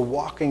who are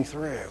walking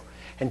through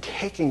and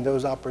taking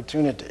those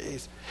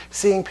opportunities,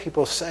 seeing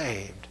people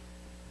saved,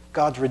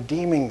 God's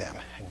redeeming them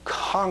and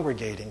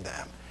congregating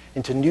them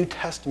into New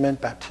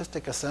Testament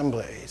Baptistic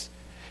assemblies.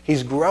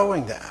 He's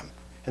growing them,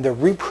 and they're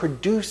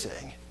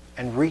reproducing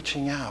and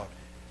reaching out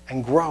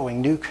and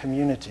growing new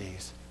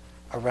communities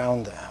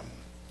around them.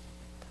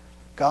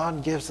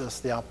 God gives us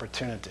the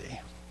opportunity,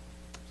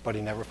 but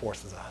he never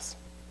forces us.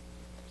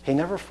 He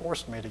never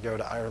forced me to go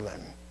to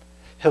Ireland.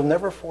 He'll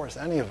never force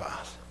any of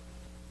us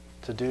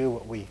to do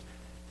what we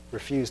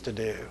refuse to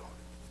do.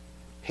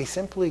 He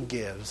simply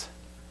gives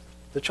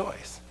the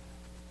choice.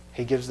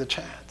 He gives the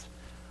chance.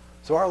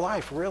 So our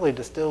life really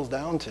distills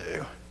down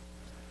to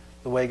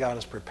the way God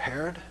has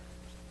prepared,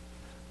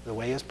 the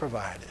way he has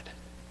provided,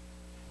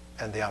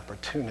 and the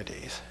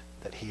opportunities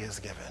that he has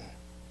given.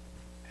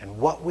 And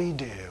what we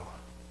do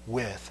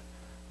with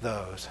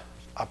those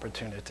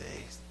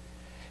opportunities.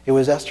 It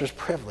was Esther's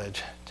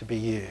privilege to be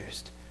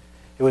used.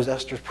 It was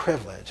Esther's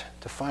privilege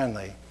to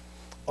finally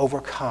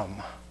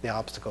overcome the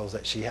obstacles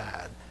that she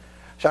had.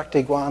 Jacques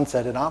Diguan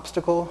said, an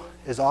obstacle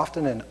is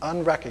often an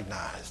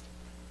unrecognized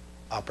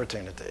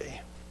opportunity.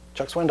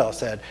 Chuck Swindoll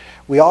said,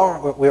 we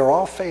are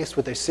all faced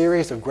with a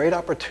series of great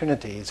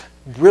opportunities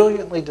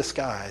brilliantly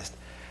disguised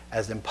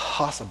as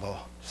impossible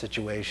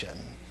situations.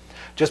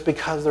 Just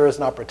because there is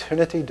an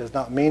opportunity does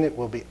not mean it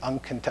will be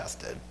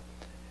uncontested.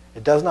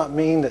 It does not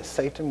mean that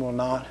Satan will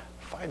not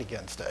fight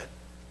against it,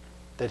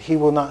 that he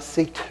will not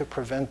seek to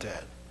prevent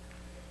it.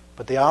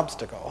 But the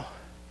obstacle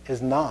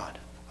is not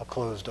a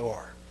closed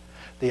door.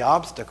 The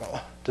obstacle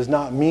does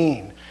not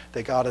mean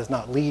that God is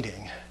not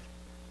leading.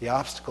 The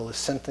obstacle is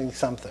simply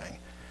something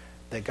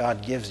that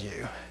God gives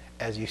you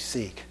as you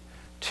seek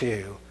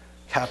to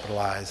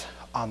capitalize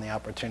on the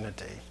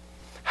opportunity.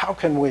 How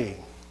can we,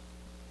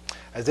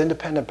 as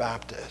independent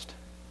Baptists,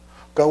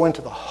 go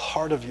into the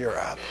heart of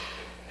Europe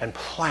and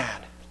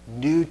plant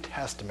New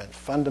Testament,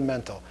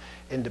 fundamental,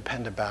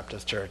 independent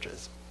Baptist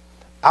churches?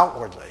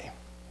 Outwardly,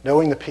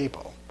 knowing the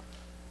people,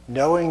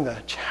 knowing the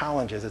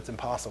challenges, it's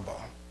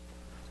impossible.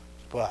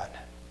 But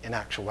in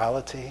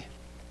actuality,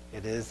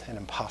 it is an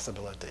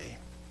impossibility.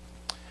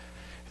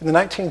 In the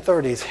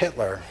 1930s,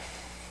 Hitler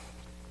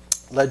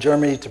led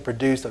Germany to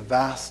produce a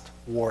vast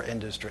war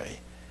industry.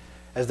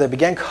 As they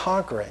began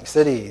conquering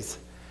cities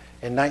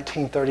in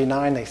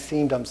 1939, they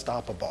seemed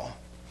unstoppable.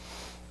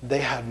 They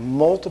had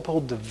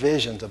multiple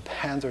divisions of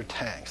Panzer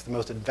tanks, the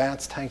most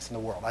advanced tanks in the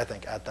world, I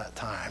think, at that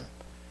time.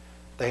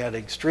 They had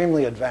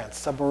extremely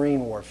advanced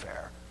submarine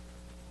warfare,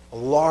 a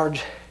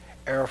large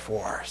air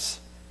force.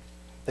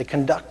 They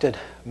conducted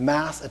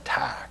mass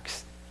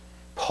attacks.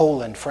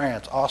 Poland,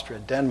 France, Austria,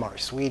 Denmark,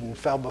 Sweden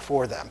fell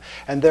before them.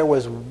 And there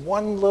was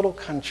one little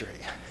country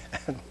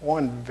and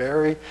one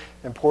very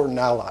important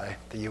ally,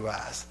 the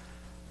U.S.,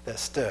 that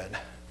stood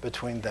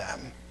between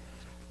them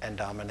and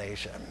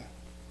domination.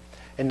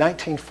 In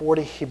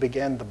 1940, he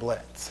began the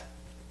Blitz.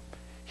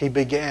 He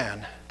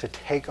began to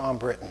take on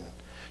Britain,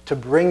 to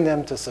bring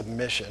them to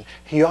submission.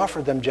 He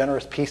offered them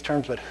generous peace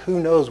terms, but who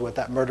knows what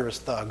that murderous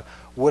thug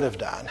would have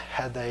done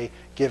had they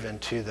given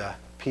to the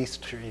peace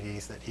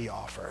treaties that he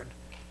offered.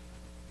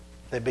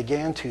 They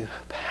began to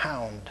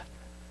pound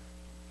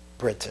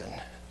Britain.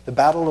 The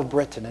Battle of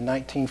Britain in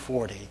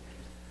 1940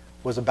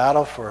 was a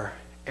battle for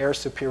air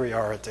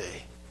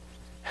superiority.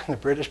 And the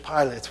British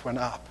pilots went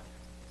up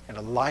in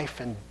a life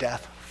and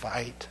death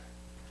fight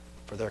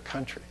for their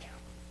country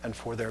and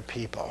for their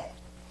people.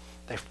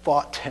 They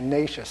fought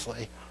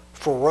tenaciously,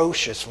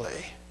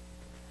 ferociously,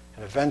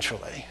 and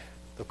eventually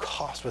the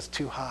cost was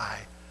too high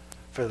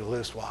for the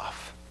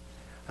Luftwaffe.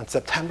 On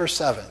September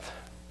 7th,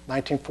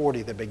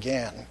 1940, they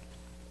began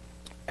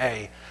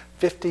a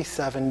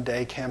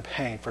 57-day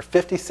campaign. For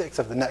 56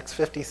 of the next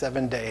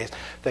 57 days,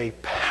 they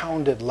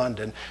pounded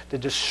London. They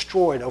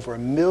destroyed over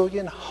 1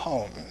 million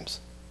homes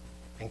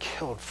and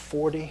killed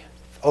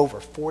over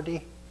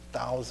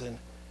 40,000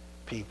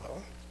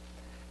 people.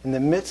 In the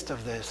midst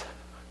of this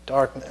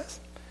darkness,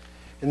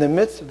 in the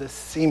midst of this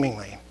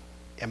seemingly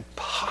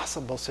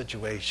impossible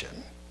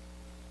situation,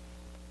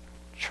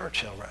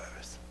 Churchill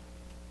rose.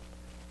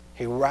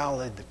 He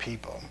rallied the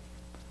people.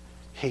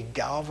 He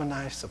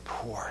galvanized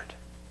support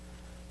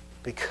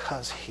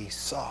because he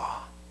saw,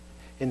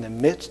 in the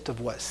midst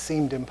of what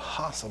seemed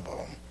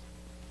impossible,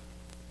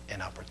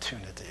 an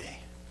opportunity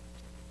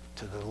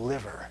to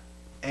deliver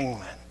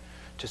England,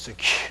 to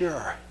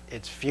secure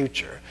its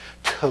future,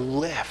 to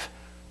lift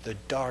the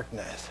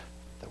darkness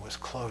that was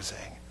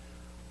closing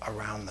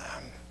around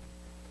them.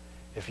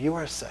 If you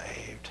are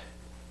saved,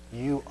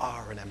 you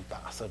are an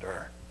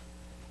ambassador.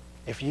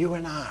 If you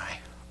and I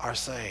are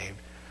saved,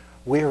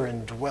 we are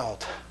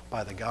indwelt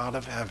by the God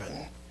of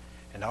heaven.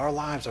 And our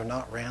lives are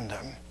not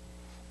random.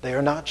 They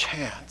are not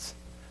chance.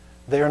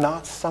 They are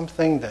not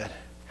something that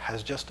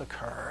has just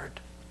occurred.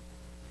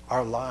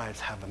 Our lives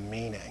have a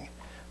meaning.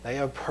 They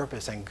have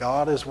purpose, and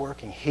God is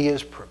working. He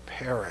is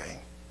preparing.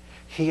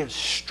 He is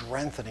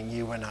strengthening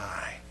you and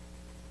I.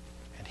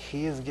 And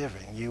he is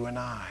giving you and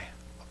I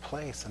a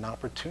place, an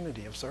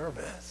opportunity of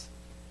service.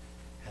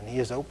 And he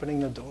is opening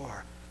the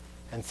door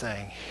and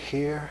saying,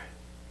 here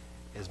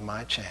is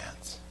my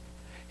chance.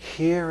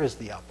 Here is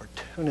the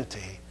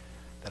opportunity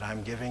that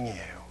I'm giving you.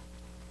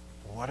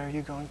 What are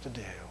you going to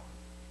do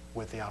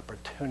with the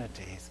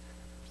opportunities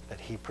that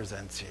he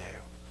presents you?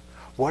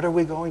 What are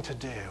we going to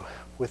do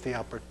with the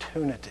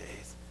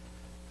opportunities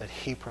that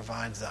he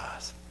provides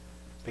us?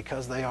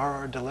 Because they are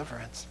our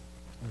deliverance.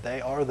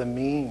 They are the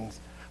means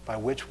by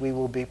which we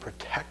will be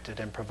protected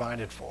and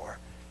provided for.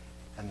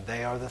 And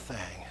they are the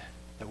thing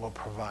that will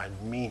provide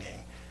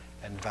meaning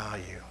and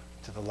value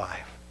to the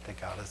life that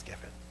God has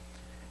given.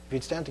 If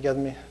you'd stand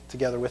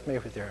together with me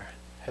with your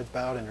heads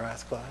bowed and your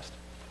eyes closed.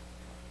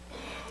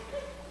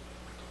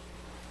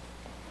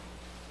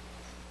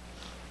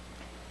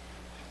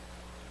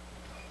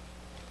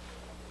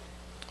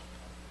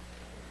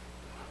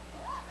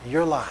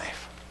 Your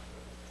life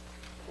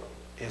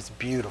is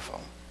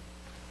beautiful.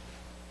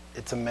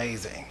 It's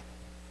amazing.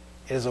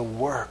 It is a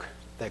work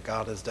that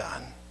God has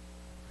done.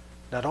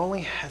 Not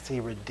only has he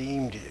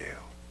redeemed you,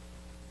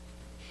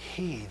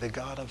 he, the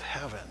God of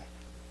heaven,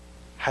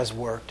 has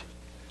worked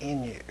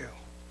in you.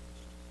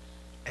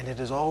 And it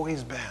has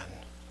always been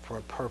for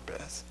a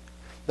purpose.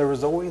 There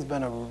has always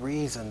been a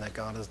reason that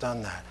God has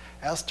done that.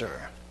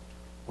 Esther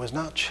was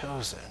not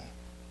chosen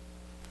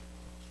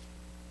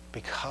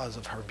because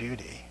of her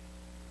beauty,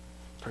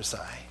 per se.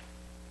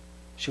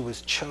 She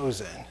was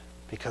chosen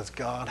because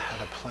God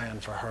had a plan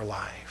for her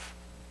life.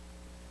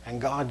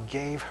 And God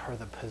gave her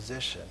the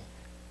position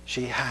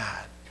she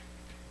had.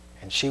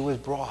 And she was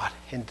brought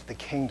into the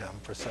kingdom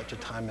for such a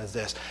time as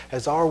this.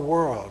 As our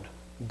world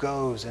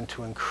goes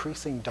into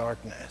increasing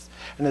darkness,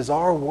 and as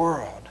our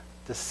world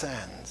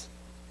descends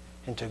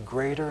into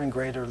greater and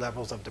greater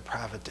levels of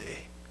depravity,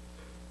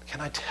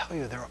 can I tell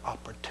you there are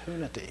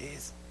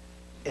opportunities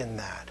in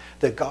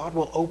that God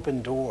will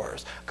open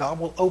doors. God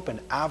will open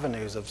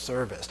avenues of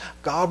service.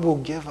 God will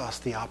give us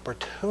the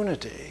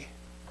opportunity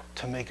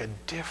to make a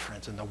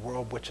difference in the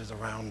world which is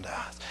around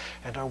us.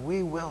 And are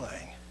we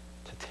willing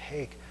to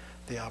take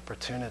the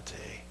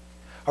opportunity?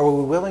 Are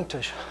we willing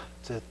to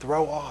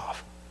throw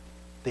off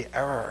the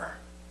error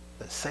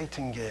that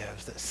Satan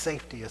gives, that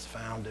safety is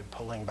found in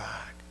pulling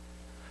back?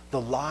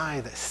 The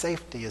lie that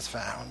safety is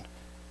found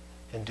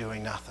in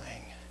doing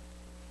nothing?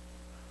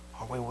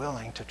 Are we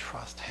willing to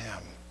trust him?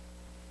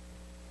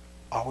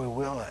 Are we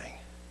willing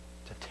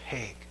to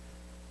take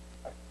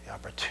the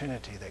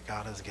opportunity that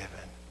God has given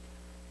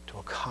to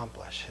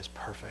accomplish his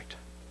perfect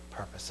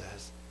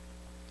purposes?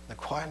 In the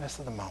quietness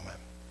of the moment,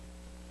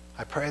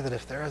 I pray that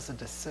if there is a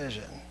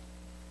decision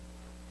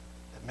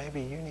that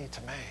maybe you need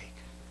to make,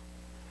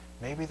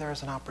 maybe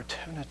there's an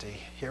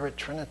opportunity here at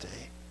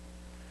Trinity,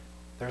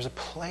 there's a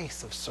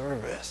place of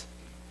service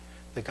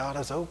that God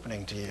is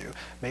opening to you.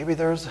 Maybe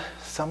there's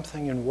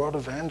something in world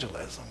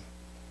evangelism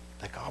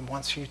that God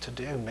wants you to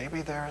do.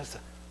 Maybe there is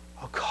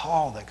a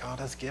call that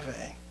God is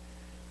giving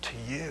to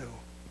you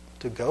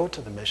to go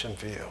to the mission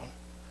field.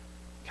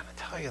 Can I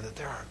tell you that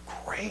there are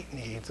great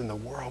needs in the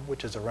world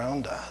which is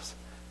around us?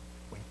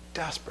 We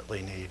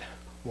desperately need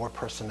more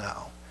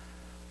personnel,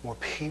 more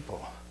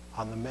people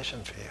on the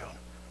mission field.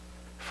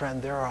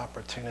 Friend, there are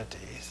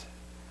opportunities,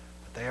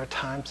 but they are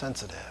time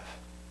sensitive.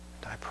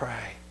 And I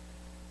pray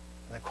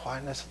in the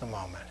quietness of the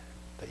moment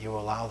that you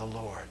allow the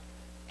Lord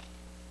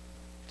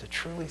to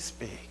truly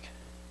speak,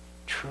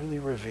 truly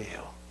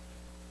reveal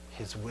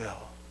his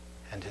will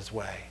and his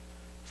way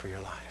for your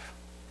life.